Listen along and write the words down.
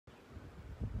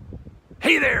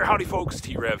Hey there, howdy folks,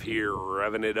 T-Rev here,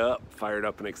 revving it up, fired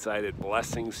up and excited.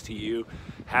 Blessings to you.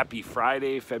 Happy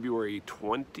Friday, February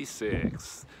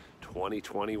 26th,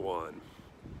 2021.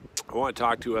 I want to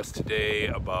talk to us today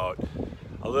about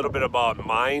a little bit about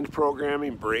mind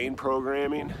programming, brain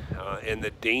programming, and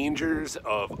the dangers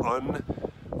of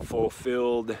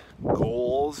unfulfilled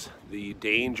goals, the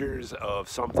dangers of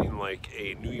something like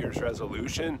a New Year's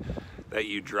resolution that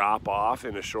you drop off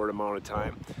in a short amount of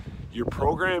time. You're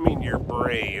programming your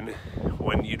brain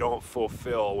when you don't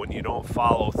fulfill, when you don't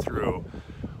follow through,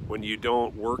 when you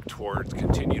don't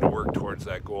continue to work towards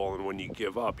that goal, and when you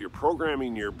give up. You're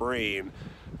programming your brain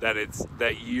that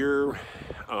your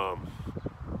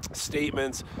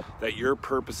statements, that your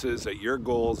purposes, that your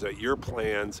goals, that your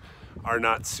plans are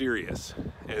not serious.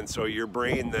 And so your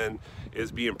brain then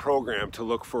is being programmed to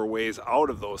look for ways out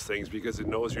of those things because it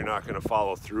knows you're not going to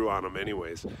follow through on them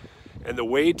anyways. And the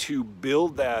way to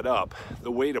build that up,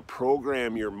 the way to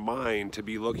program your mind to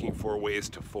be looking for ways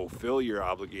to fulfill your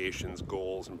obligations,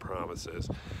 goals, and promises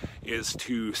is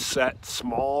to set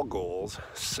small goals,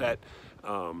 set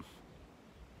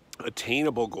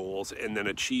attainable goals, and then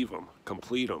achieve them,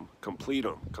 complete them,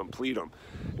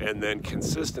 and then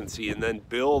consistency, and then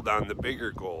build on the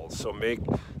bigger goals. So make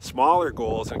smaller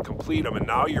goals and complete them, and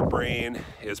now your brain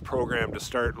is programmed to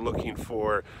start looking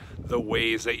for the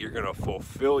ways that you're going to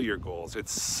fulfill your goals.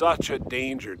 It's such a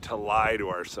danger to lie to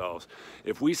ourselves.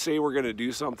 If we say we're going to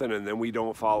do something and then we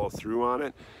don't follow through on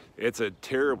it, it's a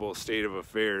terrible state of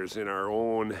affairs in our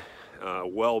own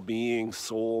well-being,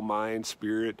 soul, mind,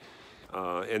 spirit.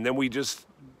 And then we just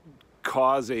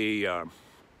cause a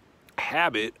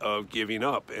habit of giving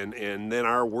up, and then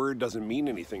our word doesn't mean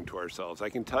anything to ourselves. I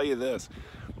can tell you this,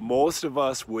 most of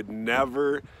us would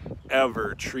never,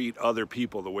 ever treat other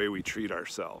people the way we treat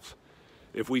ourselves.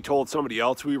 If we told somebody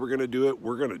else we were going to do it,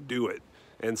 we're going to do it.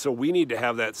 And so we need to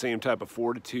have that same type of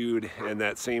fortitude and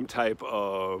that same type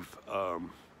of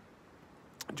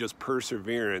just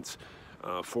perseverance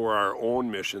for our own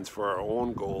missions, for our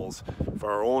own goals,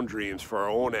 for our own dreams, for our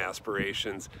own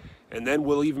aspirations. And then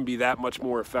we'll even be that much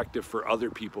more effective for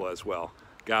other people as well.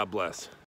 God bless.